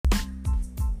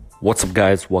What's up,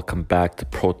 guys? Welcome back to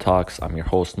Pro Talks. I'm your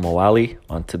host, Mo Ali.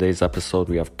 On today's episode,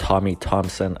 we have Tommy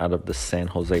Thompson out of the San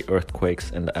Jose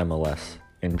Earthquakes in the MLS.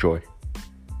 Enjoy.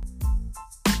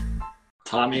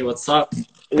 Tommy, what's up?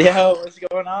 Yo, what's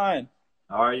going on?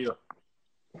 How are you?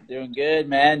 Doing good,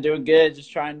 man. Doing good.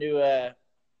 Just trying to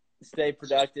stay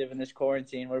productive in this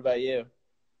quarantine. What about you?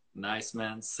 Nice,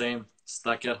 man. Same.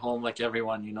 Stuck at home like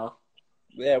everyone, you know?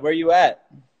 Yeah, where you at?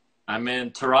 I'm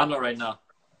in Toronto right now.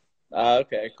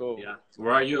 Okay, cool. Yeah.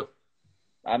 Where are you?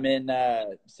 I'm in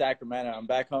Sacramento. I'm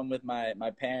back home with my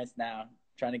parents now,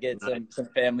 trying to get Nice. some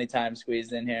family time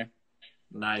squeezed in here.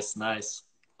 Nice.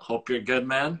 Hope you're good,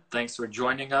 man. Thanks for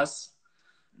joining us.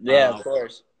 Yeah, of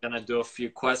course. Gonna do a few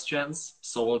questions.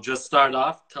 So we'll just start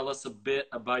off. Tell us a bit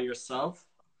about yourself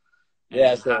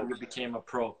and how you became a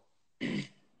pro.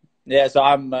 Yeah, so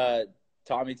I'm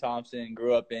Tommy Thompson.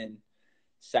 Grew up in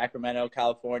Sacramento,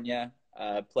 California.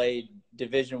 Played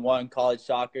Division I college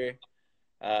soccer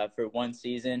for one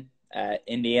season at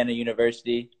Indiana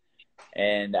University.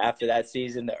 And after that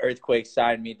season, the Earthquakes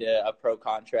signed me to a pro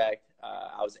contract.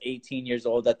 I was 18 years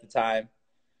old at the time.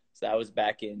 So that was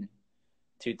back in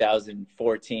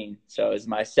 2014. So it was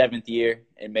my 7th year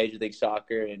in Major League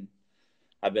Soccer, and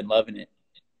I've been loving it.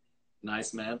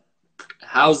 Nice, man.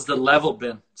 How's the level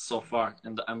been so far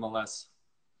in the MLS?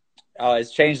 Oh,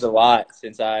 it's changed a lot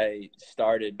since I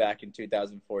started back in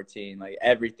 2014. Like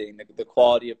everything, the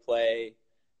quality of play,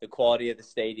 the quality of the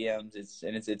stadiums,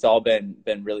 it's all been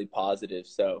really positive.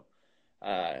 So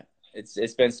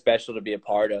it's been special to be a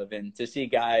part of, and to see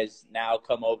guys now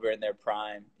come over in their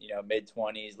prime,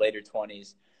 mid-20s, later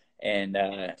 20s, and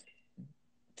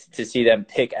to see them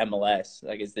pick MLS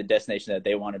like it's the destination that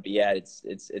they want to be at.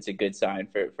 It's a good sign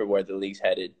for where the league's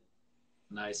headed.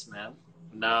 Nice, man.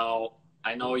 Now,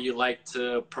 I know you like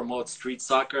to promote street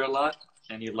soccer a lot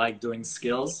and you like doing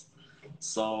skills.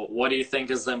 So what do you think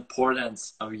is the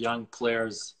importance of young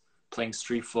players playing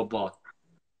street football?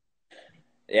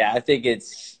 Yeah, I think it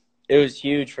was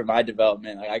huge for my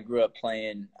development. Like I grew up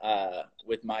playing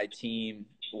with my team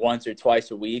once or twice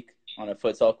a week on a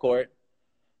futsal court.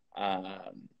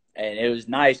 And it was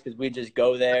nice because we'd just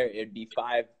go there. It'd be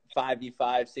 5v5,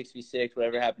 6v6,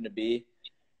 whatever it happened to be.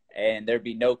 And there'd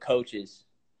be no coaches.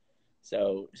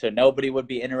 So nobody would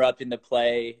be interrupting the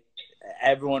play.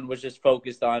 Everyone was just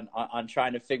focused on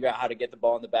trying to figure out how to get the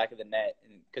ball in the back of the net.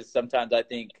 Because sometimes I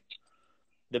think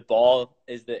the ball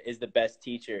is the best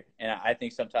teacher. And I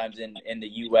think sometimes in the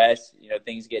U.S.,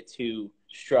 things get too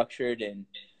structured, and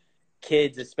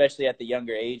kids, especially at the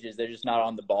younger ages, they're just not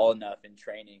on the ball enough in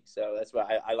training. So that's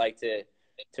why I like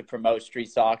to promote street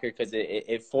soccer, because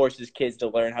it forces kids to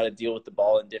learn how to deal with the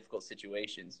ball in difficult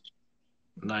situations.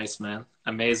 Nice, man.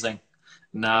 Amazing.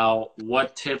 Now,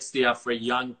 what tips do you have for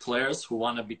young players who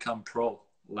want to become pro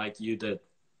like you did?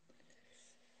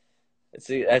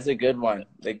 That's a good one.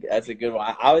 That's a good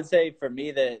one. I would say for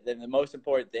me, the most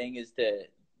important thing is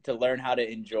to learn how to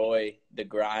enjoy the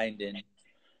grind, and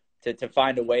to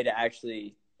find a way to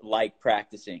actually like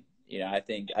practicing. I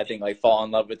think like fall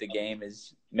in love with the game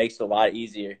makes it a lot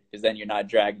easier, because then you're not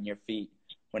dragging your feet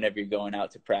whenever you're going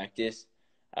out to practice.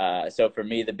 So for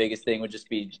me, the biggest thing would just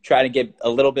be try to get a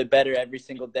little bit better every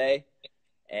single day,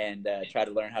 and try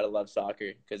to learn how to love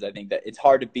soccer, because I think that it's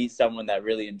hard to beat someone that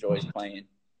really enjoys playing.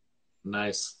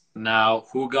 Nice. Now,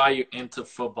 who got you into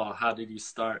football? How did you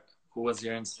start? Who was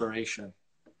your inspiration?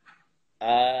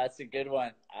 That's a good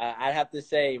one. I'd have to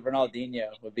say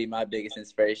Ronaldinho would be my biggest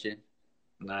inspiration.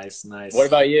 Nice. What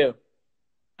about you?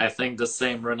 I think the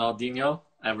same, Ronaldinho,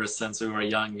 ever since we were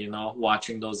young,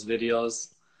 watching those videos.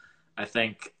 I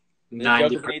think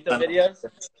 90% videos?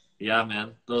 Yeah,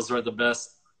 man. Those were the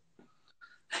best.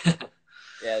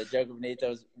 Yeah, the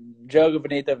Jogo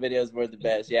Bonito videos were the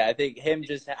best. Yeah, I think him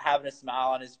just having a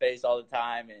smile on his face all the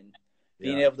time, and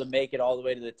being able to make it all the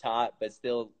way to the top, but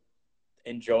still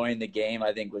enjoying the game,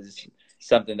 I think was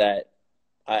something that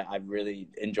I really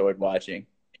enjoyed watching.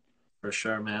 For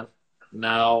sure, man.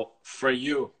 Now, for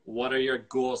you, what are your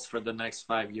goals for the next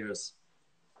 5 years?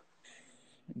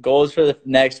 Goals for the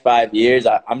next 5 years?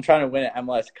 I'm trying to win an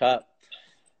MLS Cup.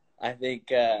 I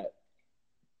think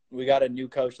we got a new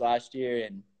coach last year,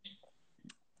 and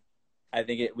I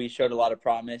think we showed a lot of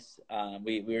promise.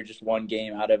 We were just one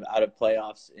game out of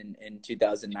playoffs in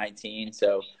 2019,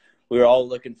 so we were all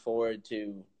looking forward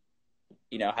to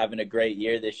having a great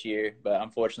year this year, but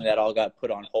unfortunately that all got put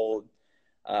on hold.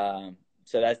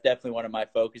 So that's definitely one of my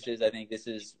focuses. I think this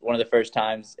is one of the first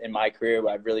times in my career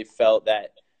where I've really felt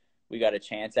that we got a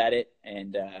chance at it,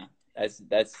 and that's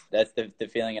the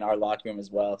feeling in our locker room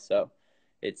as well. So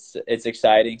it's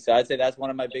exciting. So I'd say that's one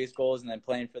of my biggest goals, and then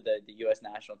playing for the U.S.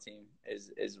 national team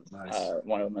is Nice.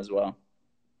 One of them as well.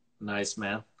 Nice,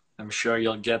 man. I'm sure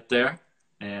you'll get there,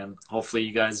 and hopefully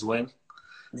you guys win.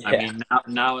 I Yeah. mean,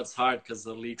 now it's hard because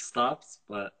the league stops,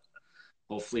 but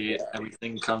hopefully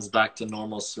everything comes back to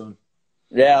normal soon.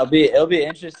 Yeah, it'll be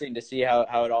interesting to see how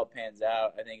it all pans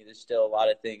out. I think there's still a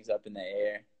lot of things up in the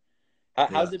air. Yeah.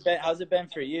 How's it been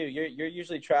for you? You're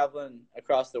usually traveling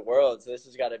across the world, so this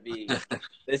has got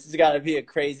to be a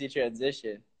crazy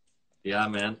transition. Yeah,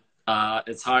 man.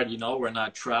 It's hard, we're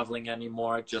not traveling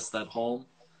anymore, just at home.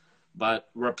 But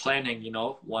we're planning,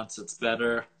 once it's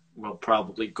better, we'll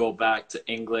probably go back to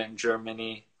England,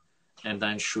 Germany, and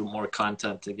then shoot more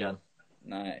content again.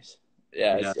 Nice.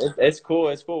 Yeah, Yeah. it's cool.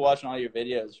 It's cool watching all your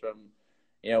videos from,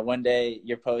 one day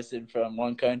you're posted from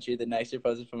one country, the next you're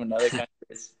posted from another country.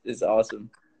 It's awesome.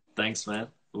 Thanks, man.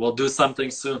 We'll do something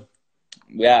soon.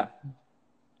 Yeah.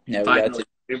 Yeah, we got Finally.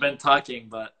 We've been talking,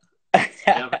 but we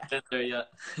to. haven't been there yet.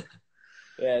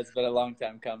 Yeah, it's been a long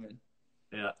time coming.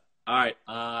 Yeah. All right.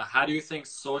 How do you think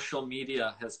social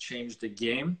media has changed the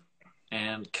game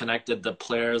and connected the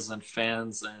players and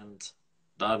fans and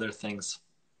the other things?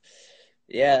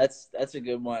 Yeah, that's a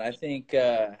good one. I think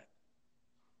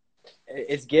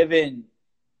it's given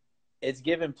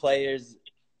players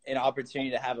an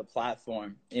opportunity to have a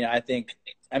platform. I mean,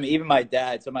 even my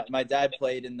dad. So my dad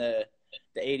played in the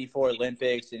 '84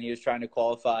 Olympics, and he was trying to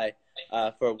qualify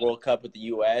for a World Cup with the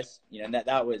U.S. And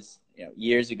that was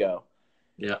years ago.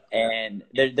 Yeah. And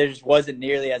there just wasn't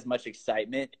nearly as much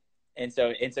excitement, and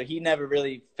so he never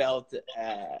really felt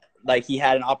like he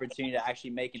had an opportunity to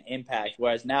actually make an impact.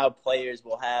 Whereas now players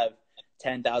will have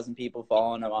 10,000 people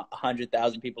following them,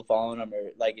 100,000 people following them,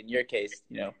 or like in your case,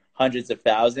 hundreds of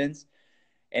thousands.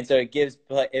 And so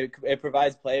it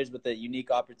provides players with a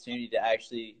unique opportunity to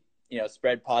actually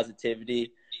spread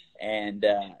positivity and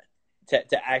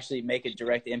to actually make a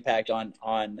direct impact on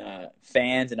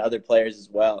fans and other players as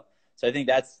well. So I think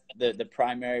that's the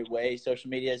primary way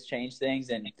social media has changed things,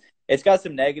 and it's got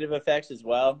some negative effects as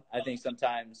well. I think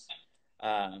sometimes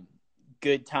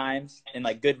good times and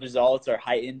like good results are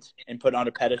heightened and put on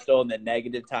a pedestal, and then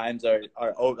negative times are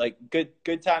like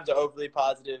good times are overly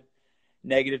positive,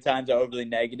 negative times are overly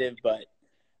negative. But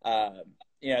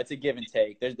it's a give and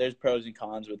take. There's pros and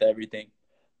cons with everything.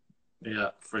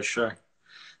 Yeah, for sure.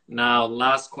 Now,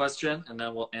 last question, and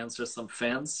then we'll answer some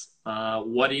fans.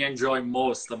 What do you enjoy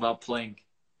most about playing?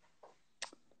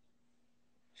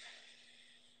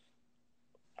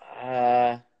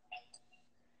 Uh,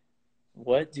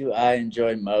 what do I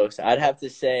enjoy most? I'd have to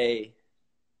say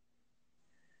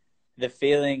the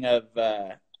feeling of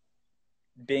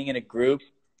being in a group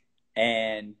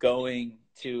and going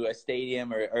to a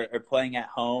stadium or playing at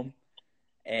home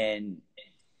and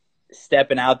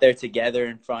stepping out there together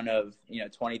in front of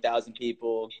 20,000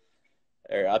 people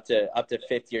or up to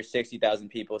 50 or 60,000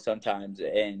 people sometimes,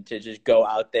 and to just go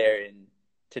out there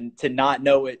and to not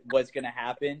know what's going to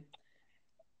happen,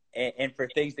 and for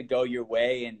things to go your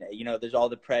way, and there's all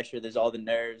the pressure, there's all the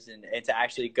nerves, and to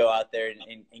actually go out there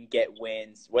and get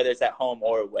wins, whether it's at home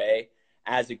or away,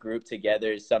 as a group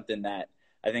together, is something that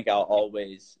I think I'll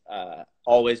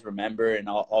always remember, and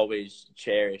I'll always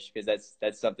cherish, because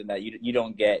that's something that you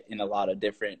don't get in a lot of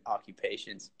different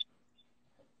occupations.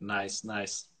 Nice,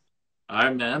 nice. All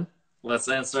right, man. Let's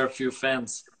answer a few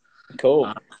fans.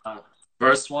 Cool.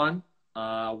 First one,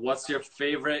 what's your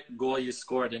favorite goal you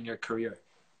scored in your career?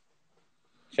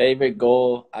 Favorite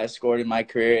goal I scored in my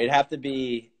career? It'd have to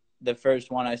be the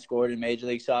first one I scored in Major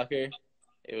League Soccer.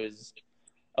 It was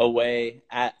away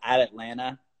at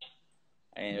Atlanta,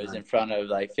 and it was in front of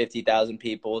like 50,000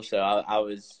 people. So I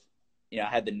was, I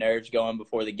had the nerves going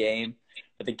before the game,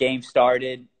 but the game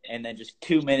started, and then just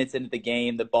 2 minutes into the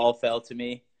game, the ball fell to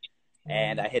me,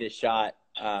 and I hit a shot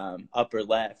upper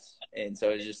left, and so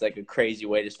it was just like a crazy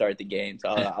way to start the game. So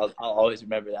I'll always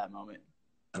remember that moment.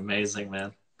 Amazing,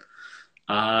 man.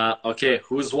 Okay,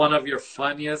 who's one of your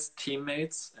funniest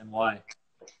teammates and why?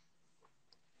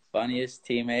 Funniest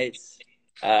teammates?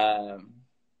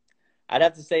 I'd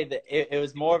have to say that it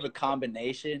was more of a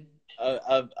combination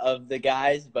of the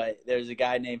guys, but there's a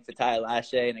guy named Fatai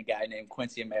Lashe and a guy named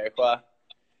Quincy Amarikwa.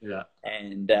 Yeah.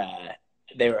 And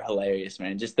they were hilarious,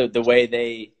 man. Just the way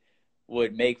they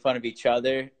would make fun of each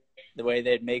other, the way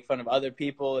they'd make fun of other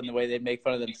people, and the way they'd make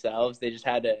fun of themselves. They just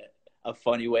had a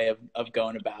funny way of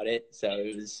going about it. So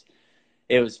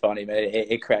it was funny, man.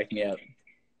 It cracked me up.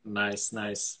 Nice,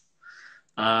 nice.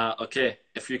 Okay,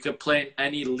 if you could play in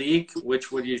any league,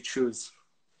 which would you choose?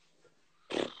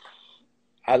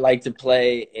 I'd like to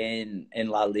play in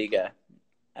La Liga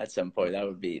at some point. That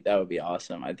would be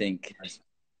awesome. I think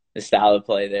the style of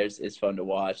play there is fun to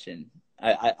watch, and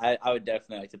I would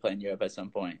definitely like to play in Europe at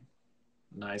some point.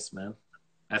 Nice, man.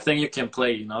 I think you can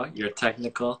play, you're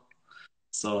technical.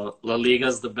 So La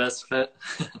Liga's the best fit.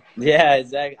 Yeah,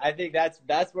 exactly. I think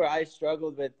that's where I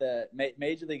struggled with the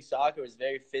Major League Soccer was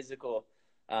very physical,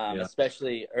 Yeah,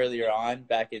 especially earlier on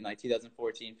back in like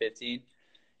 2014, 15.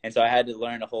 And so I had to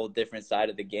learn a whole different side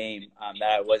of the game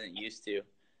that I wasn't used to.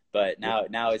 But yeah,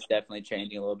 now it's definitely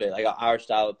changing a little bit. Like our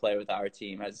style of play with our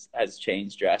team has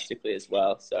changed drastically as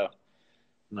well. So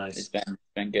nice. it's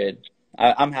been good.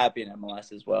 I'm happy in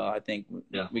MLS as well. I think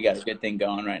Yeah, we got a good thing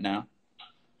going right now.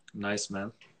 nice,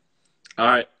 man. All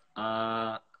right.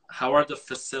 How are the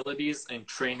facilities and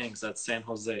trainings at San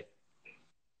Jose?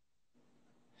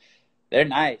 They're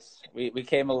nice. We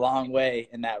came a long way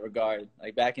in that regard.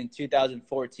 Like back in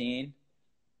 2014,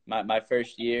 my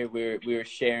first year, we were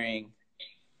sharing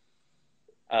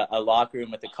a locker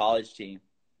room with the college team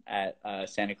at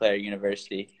Santa Clara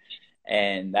University,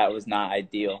 and that was not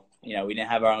ideal. You know, we didn't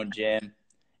have our own gym,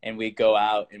 and we'd go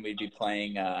out and we'd be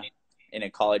playing in a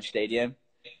college stadium.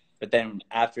 But then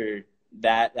after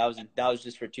that was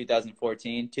just for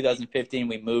 2014. 2015,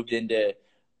 we moved into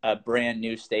a brand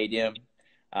new stadium.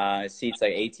 It seats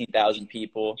like 18,000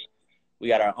 people. We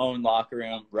got our own locker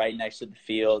room right next to the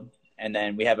field, and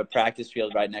then we have a practice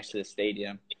field right next to the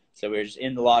stadium. So we're just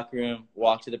in the locker room,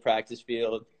 walk to the practice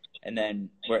field, and then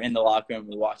we're in the locker room.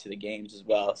 We walk to the games as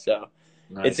well. So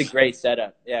it's a Nice. great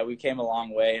setup. Yeah, we came a long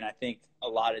way, and I think a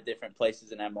lot of different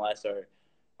places in MLS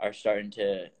are starting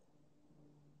to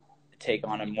take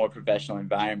on a more professional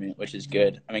environment, which is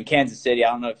good. I mean, Kansas City, I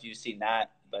don't know if you've seen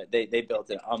that, but they built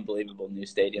an unbelievable new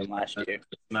stadium last year.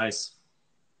 Nice,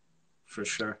 for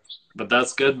sure. But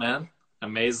that's good, man.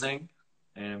 Amazing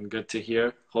and good to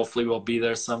hear. Hopefully, we'll be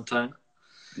there sometime.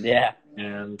 Yeah.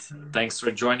 And thanks for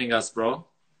joining us, bro.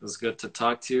 It was good to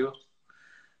talk to you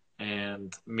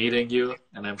and meeting you.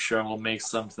 And I'm sure we'll make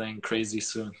something crazy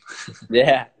soon.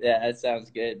 Yeah, yeah, that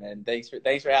sounds good, man. Thanks for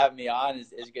having me on.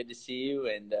 It's good to see you,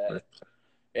 and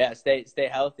yeah, stay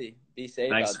healthy, be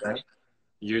safe out Thanks, there. man.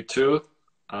 You too.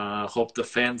 Hope the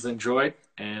fans enjoyed,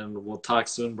 and we'll talk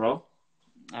soon, bro.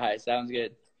 All right, sounds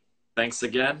good. Thanks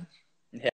again.